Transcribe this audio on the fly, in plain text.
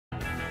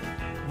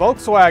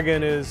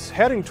Volkswagen is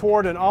heading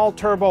toward an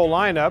all-turbo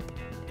lineup.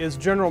 Is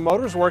General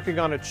Motors working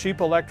on a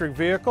cheap electric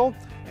vehicle?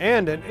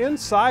 And an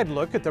inside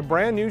look at the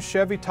brand new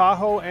Chevy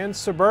Tahoe and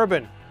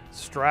Suburban.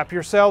 Strap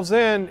yourselves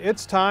in,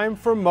 it's time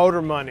for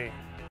Motor Money.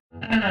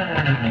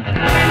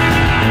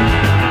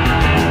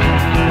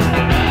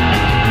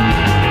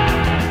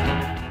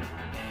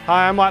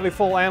 Hi, I'm Motley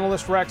Full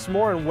Analyst Rex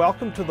Moore, and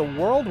welcome to the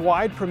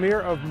worldwide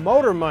premiere of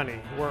Motor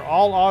Money, where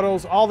all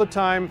autos, all the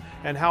time,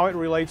 and how it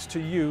relates to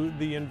you,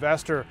 the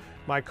investor.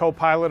 My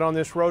co-pilot on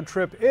this road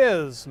trip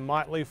is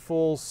Motley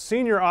Fool's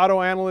senior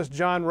auto analyst,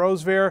 John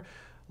Rosevear,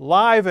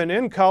 live and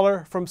in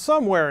color from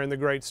somewhere in the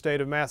great state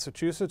of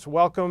Massachusetts.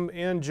 Welcome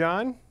in,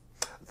 John.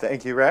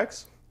 Thank you,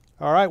 Rex.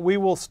 All right, we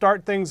will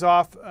start things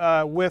off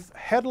with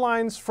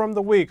headlines from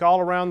the week all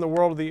around the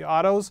world of the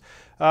autos.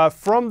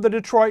 From the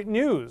Detroit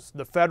News,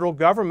 the federal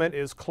government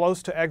is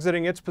close to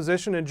exiting its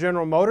position in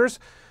General Motors.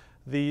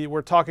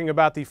 We're talking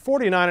about the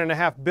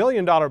 $49.5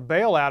 billion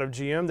bailout of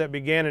GM that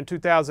began in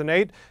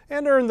 2008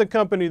 and earned the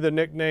company the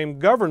nickname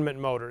Government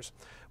Motors.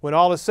 When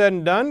all is said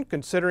and done,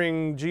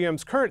 considering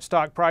GM's current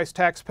stock price,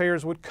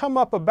 taxpayers would come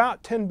up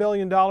about $10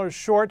 billion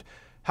short.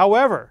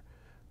 However,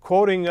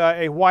 quoting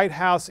a White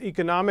House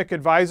economic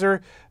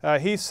advisor,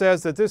 he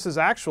says that this is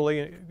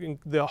actually,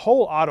 the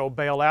whole auto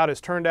bailout has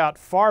turned out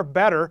far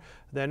better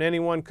than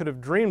anyone could have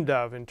dreamed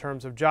of in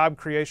terms of job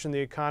creation, the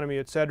economy,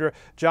 etc.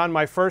 John,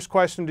 my first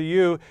question to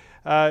you,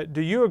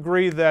 do you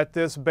agree that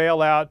this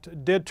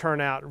bailout did turn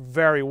out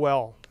very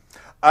well?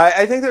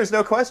 I think there's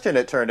no question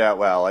it turned out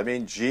well. I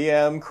mean,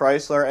 GM,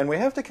 Chrysler, and we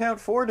have to count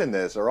Ford in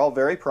this, are all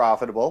very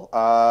profitable.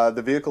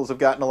 The vehicles have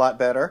gotten a lot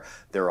better.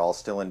 They're all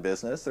still in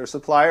business. Their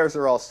suppliers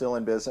are all still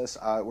in business.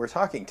 We're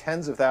talking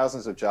tens of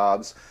thousands of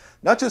jobs,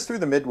 not just through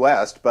the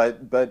Midwest,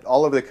 but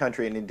all over the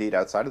country and indeed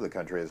outside of the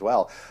country as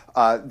well,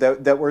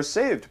 that were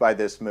saved by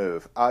this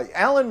move.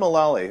 Alan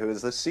Mulally, who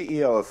is the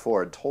CEO of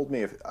Ford, told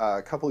me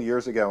a couple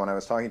years ago when I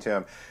was talking to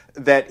him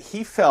that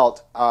he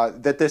felt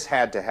that this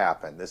had to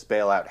happen. This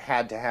bailout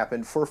had to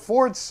happen for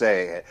Ford's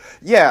sake.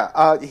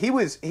 Yeah,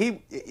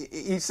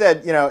 he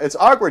said, you know, it's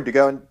awkward to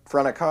go in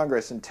front of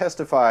Congress and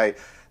testify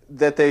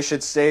that they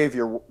should save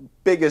your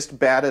biggest,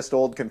 baddest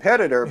old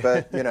competitor,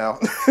 but you know,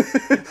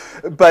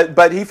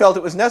 but he felt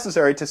it was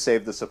necessary to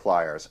save the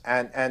suppliers.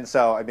 And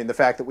so, I mean, the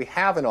fact that we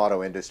have an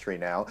auto industry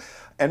now,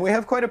 and we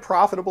have quite a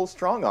profitable,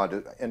 strong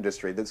auto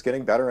industry that's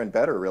getting better and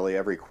better really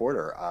every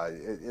quarter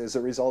as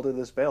a result of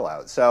this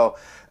bailout. So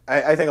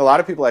I think a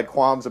lot of people had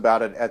qualms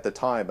about it at the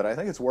time, but I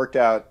think it's worked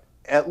out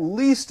at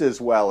least as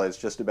well as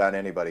just about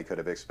anybody could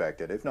have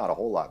expected, if not a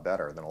whole lot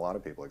better than a lot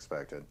of people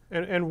expected.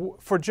 And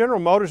for General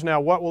Motors now,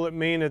 what will it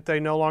mean that they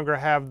no longer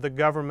have the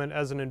government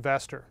as an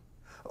investor?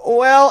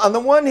 Well, on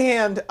the one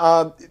hand,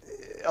 a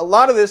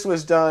lot of this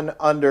was done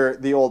under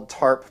the old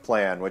TARP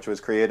plan, which was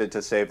created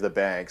to save the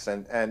banks,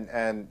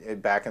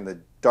 and back in the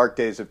dark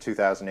days of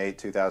 2008,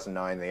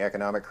 2009, the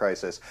economic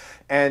crisis.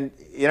 And,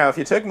 you know, if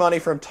you took money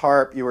from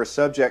TARP, you were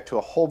subject to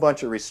a whole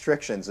bunch of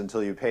restrictions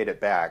until you paid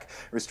it back.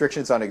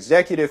 Restrictions on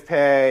executive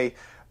pay,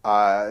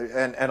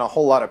 and a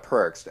whole lot of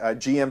perks.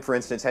 GM, for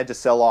instance, had to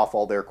sell off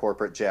all their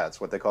corporate jets,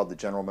 what they called the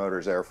General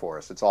Motors Air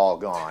Force. It's all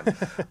gone.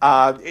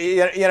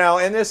 You know,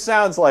 and this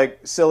sounds like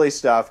silly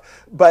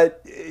stuff,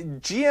 but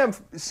GM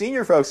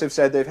senior folks have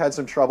said they've had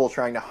some trouble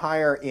trying to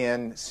hire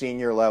in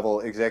senior level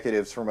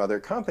executives from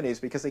other companies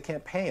because they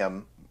can't pay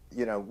them,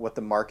 you know, what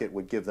the market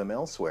would give them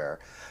elsewhere.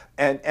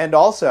 And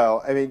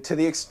also, I mean, to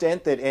the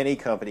extent that any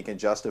company can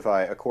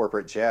justify a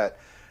corporate jet,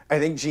 I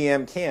think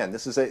GM can.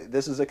 This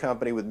is a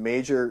company with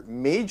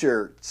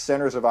major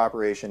centers of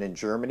operation in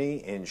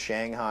Germany, in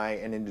Shanghai,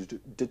 and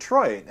in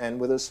Detroit, and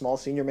with a small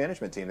senior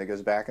management team that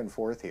goes back and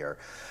forth here.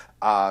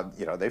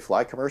 You know, they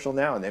fly commercial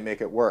now and they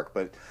make it work.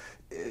 But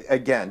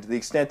again, to the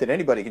extent that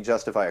anybody can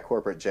justify a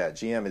corporate jet,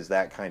 GM is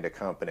that kind of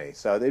company.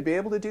 So they'd be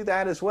able to do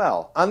that as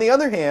well. On the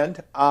other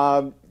hand,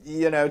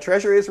 you know,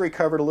 Treasury has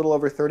recovered a little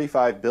over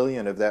 $35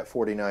 billion of that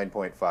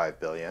 $49.5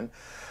 billion.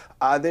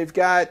 They've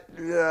got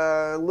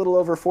a little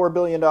over $4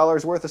 billion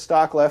worth of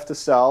stock left to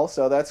sell,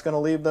 so that's going to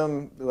leave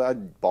them,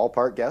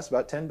 ballpark guess,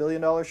 about $10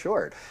 billion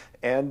short.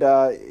 And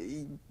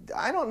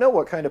I don't know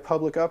what kind of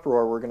public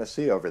uproar we're going to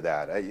see over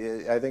that.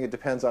 I think it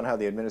depends on how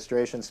the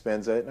administration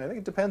spends it, and I think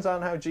it depends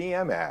on how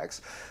GM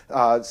acts.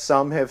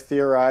 Some have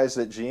theorized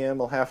that GM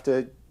will have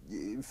to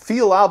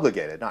feel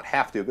obligated, not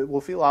have to, but will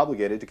feel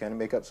obligated to kind of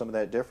make up some of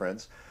that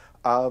difference.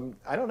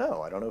 I don't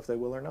know. I don't know if they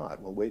will or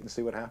not. We'll wait and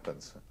see what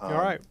happens. All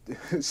right.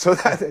 So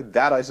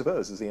that, I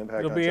suppose, is the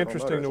impact on General Motors. It'll be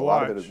interesting to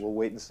watch. A lot of it is we'll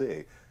wait and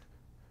see.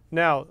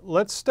 Now,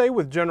 let's stay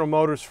with General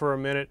Motors for a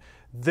minute.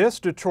 This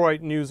Detroit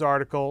News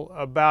article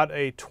about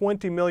a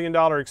 $20 million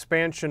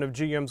expansion of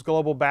GM's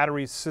Global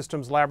Battery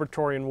Systems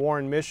Laboratory in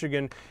Warren,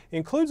 Michigan,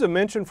 includes a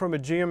mention from a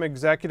GM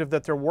executive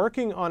that they're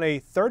working on a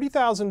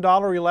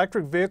 $30,000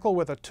 electric vehicle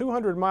with a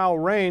 200-mile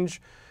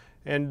range.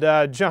 And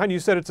John, you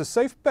said it's a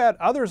safe bet.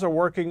 Others are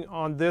working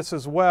on this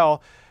as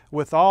well.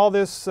 With all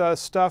this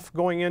stuff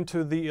going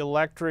into the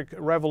electric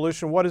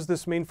revolution, what does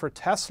this mean for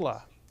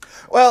Tesla?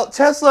 Well,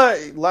 Tesla,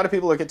 a lot of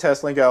people look at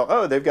Tesla and go,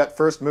 oh, they've got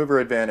first mover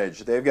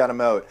advantage. They've got a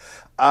moat.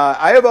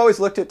 I have always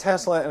looked at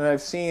Tesla and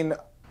I've seen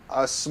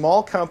a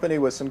small company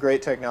with some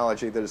great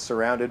technology that is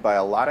surrounded by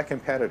a lot of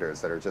competitors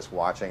that are just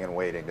watching and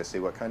waiting to see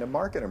what kind of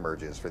market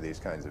emerges for these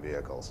kinds of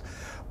vehicles.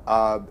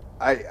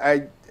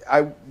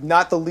 I'm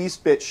not the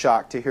least bit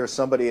shocked to hear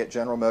somebody at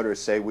General Motors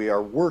say we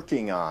are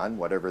working on,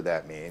 whatever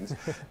that means,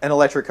 an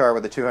electric car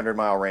with a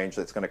 200-mile range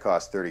that's going to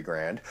cost 30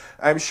 grand.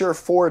 I'm sure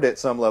Ford at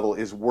some level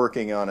is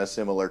working on a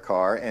similar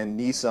car, and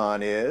Nissan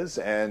is,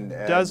 and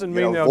doesn't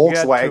mean they'll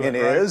Volkswagen get to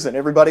it, right? is, and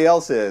everybody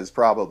else is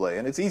probably.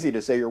 And it's easy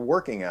to say you're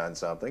working on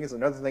something. It's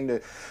another thing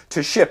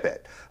to ship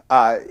it.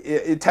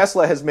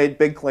 Tesla has made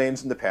big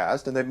claims in the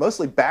past, and they've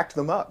mostly backed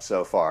them up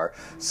so far.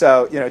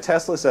 So,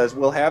 Tesla says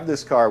we'll have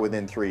this car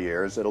within 3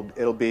 years.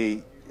 It'll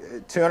be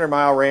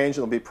 200-mile range.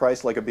 It'll be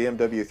priced like a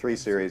BMW 3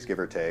 Series, give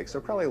or take.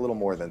 So probably a little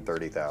more than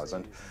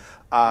 30,000.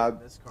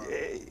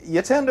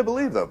 You tend to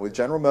believe them. With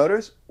General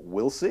Motors,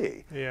 we'll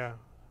see. Yeah,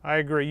 I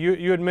agree.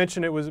 You had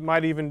mentioned it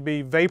might even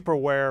be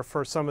vaporware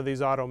for some of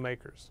these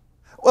automakers.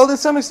 Well, to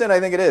some extent,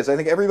 I think it is. I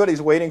think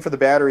everybody's waiting for the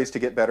batteries to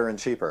get better and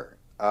cheaper.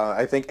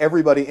 I think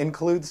everybody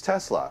includes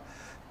Tesla.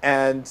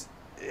 And,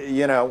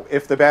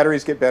 if the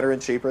batteries get better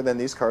and cheaper, then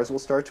these cars will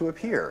start to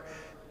appear.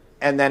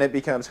 And then it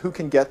becomes who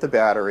can get the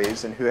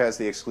batteries and who has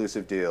the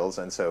exclusive deals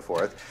and so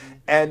forth.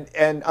 And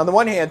on the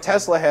one hand,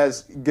 Tesla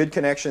has good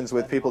connections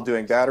with people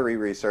doing battery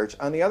research.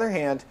 On the other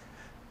hand,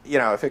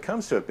 if it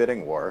comes to a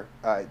bidding war,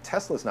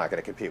 Tesla's not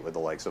going to compete with the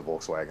likes of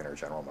Volkswagen or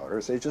General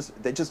Motors. They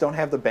just don't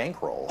have the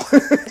bankroll,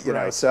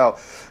 Right. So,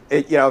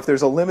 if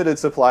there's a limited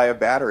supply of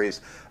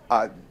batteries,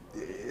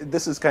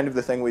 this is kind of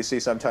the thing we see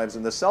sometimes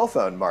in the cell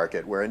phone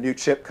market, where a new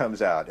chip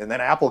comes out, and then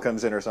Apple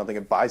comes in or something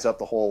and buys up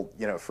the whole,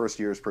 first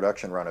year's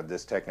production run of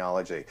this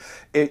technology.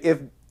 If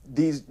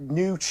these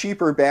new,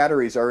 cheaper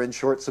batteries are in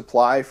short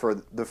supply for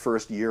the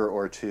first year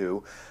or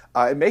two,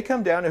 it may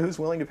come down to who's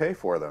willing to pay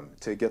for them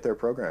to get their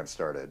program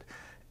started.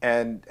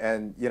 And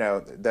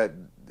that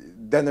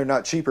then they're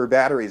not cheaper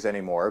batteries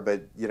anymore,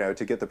 but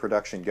to get the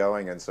production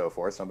going and so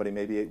forth, somebody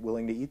may be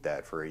willing to eat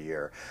that for a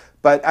year.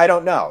 But I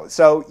don't know.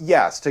 So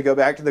yes, to go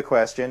back to the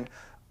question,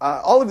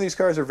 all of these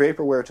cars are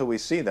vaporware till we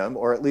see them,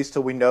 or at least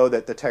till we know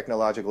that the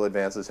technological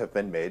advances have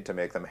been made to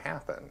make them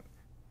happen.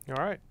 All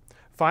right.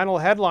 Final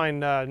headline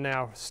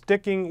now.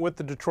 Sticking with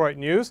the Detroit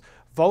news,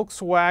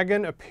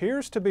 Volkswagen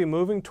appears to be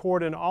moving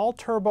toward an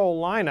all-turbo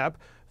lineup,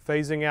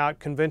 phasing out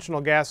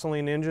conventional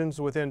gasoline engines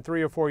within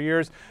 3 or 4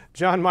 years.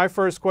 John, my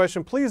first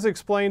question, please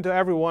explain to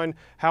everyone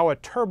how a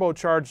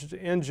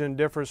turbocharged engine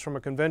differs from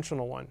a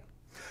conventional one.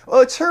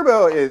 Well, a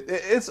turbo,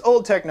 it's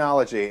old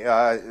technology.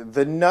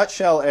 The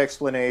nutshell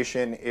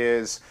explanation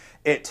is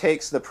it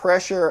takes the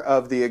pressure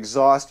of the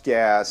exhaust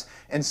gas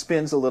and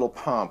spins a little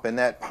pump, and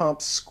that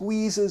pump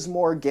squeezes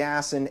more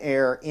gas and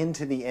air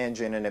into the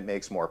engine, and it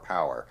makes more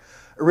power.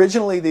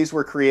 Originally, these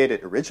were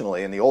created,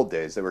 in the old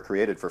days, they were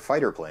created for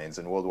fighter planes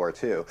in World War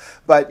II.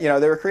 But, they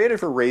were created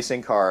for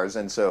racing cars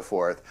and so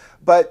forth.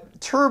 But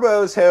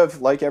turbos have,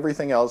 like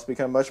everything else,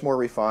 become much more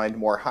refined,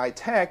 more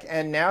high-tech,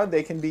 and now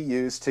they can be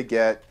used to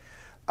get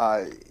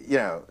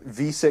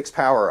V6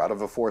 power out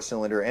of a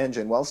 4-cylinder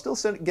engine while still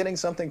getting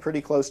something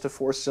pretty close to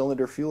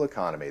 4-cylinder fuel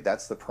economy.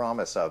 That's the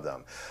promise of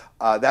them.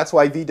 That's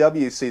why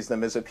VW sees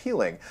them as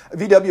appealing.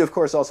 VW, of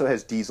course, also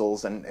has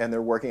diesels, and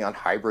they're working on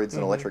hybrids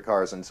and electric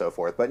cars and so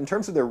forth. But in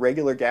terms of their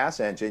regular gas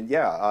engine,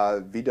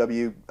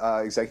 VW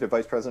Executive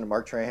Vice President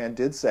Mark Trahan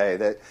did say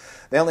that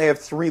they only have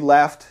 3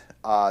 left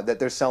that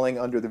they're selling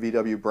under the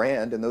VW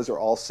brand, and those are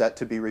all set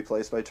to be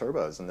replaced by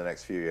turbos in the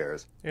next few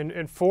years.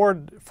 And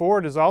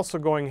Ford is also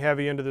going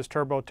heavy into this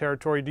turbo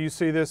territory. Do you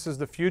see this as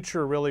the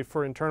future, really,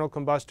 for internal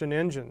combustion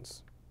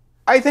engines?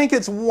 I think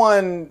it's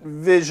one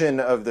vision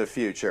of the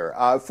future.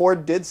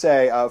 Ford did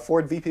say,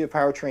 Ford VP of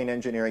Powertrain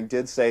Engineering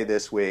did say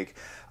this week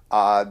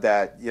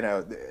that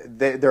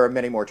there are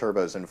many more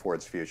turbos in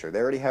Ford's future. They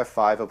already have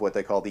 5 of what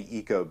they call the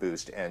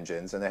EcoBoost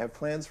engines, and they have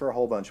plans for a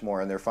whole bunch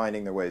more, and they're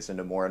finding their ways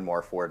into more and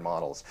more Ford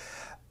models.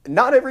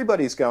 Not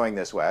everybody's going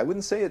this way. I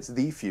wouldn't say it's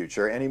the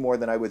future any more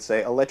than I would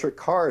say electric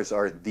cars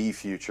are the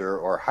future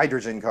or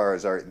hydrogen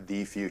cars are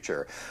the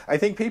future. I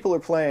think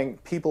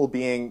people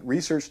being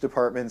research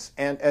departments,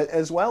 and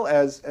as well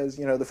as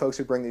the folks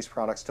who bring these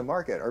products to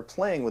market, are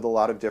playing with a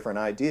lot of different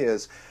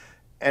ideas.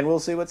 And we'll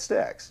see what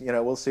sticks.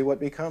 We'll see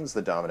what becomes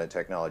the dominant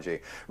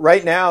technology.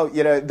 Right now,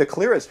 the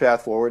clearest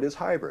path forward is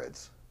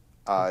hybrids.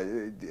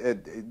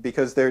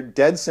 Because they're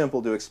dead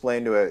simple to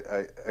explain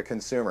to a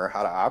consumer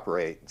how to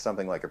operate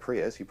something like a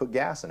Prius. You put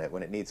gas in it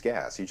when it needs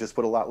gas. You just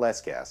put a lot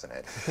less gas in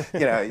it.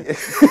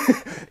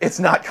 It's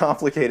not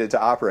complicated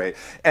to operate.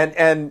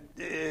 And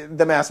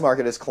the mass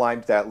market has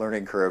climbed that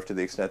learning curve to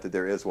the extent that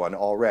there is one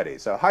already.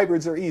 So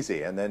hybrids are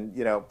easy. And then,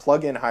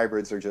 plug-in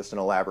hybrids are just an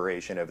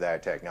elaboration of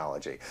that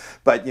technology.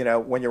 But,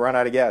 when you run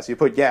out of gas, you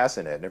put gas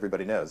in it. And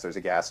everybody knows there's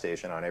a gas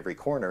station on every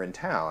corner in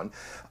town.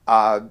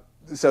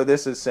 So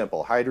this is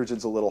simple.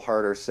 Hydrogen's a little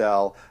harder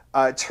sell.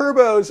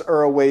 Turbos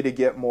are a way to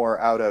get more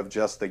out of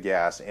just the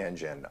gas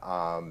engine.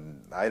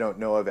 I don't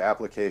know of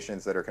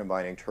applications that are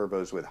combining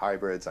turbos with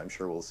hybrids. I'm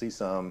sure we'll see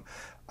some.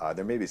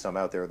 There may be some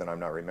out there that I'm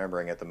not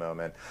remembering at the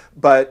moment.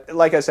 But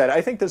like I said,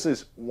 I think this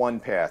is one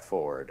path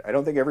forward. I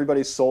don't think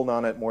everybody's sold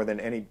on it more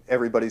than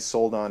everybody's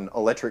sold on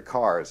electric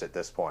cars at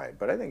this point.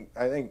 But I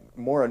think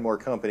more and more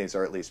companies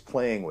are at least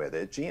playing with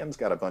it. GM's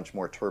got a bunch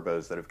more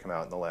turbos that have come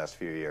out in the last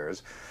few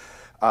years.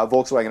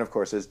 Volkswagen, of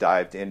course, has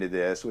dived into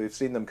this. We've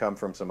seen them come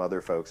from some other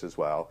folks as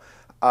well.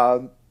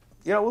 You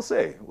know, we'll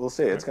see. We'll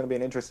see. It's going to be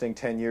an interesting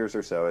 10 years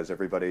or so as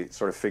everybody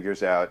sort of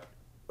figures out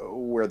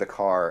where the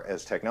car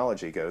as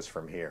technology goes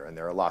from here. And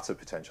there are lots of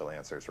potential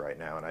answers right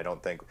now. And I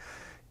don't think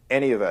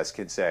any of us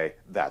can say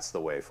that's the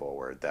way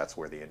forward. That's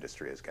where the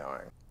industry is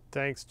going.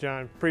 Thanks,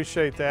 John.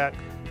 Appreciate that.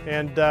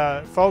 And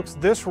folks,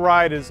 this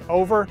ride is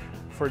over.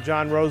 For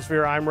John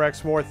Rosevear, I'm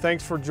Rex Moore.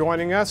 Thanks for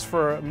joining us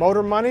for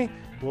Motor Money.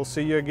 We'll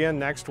see you again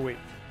next week.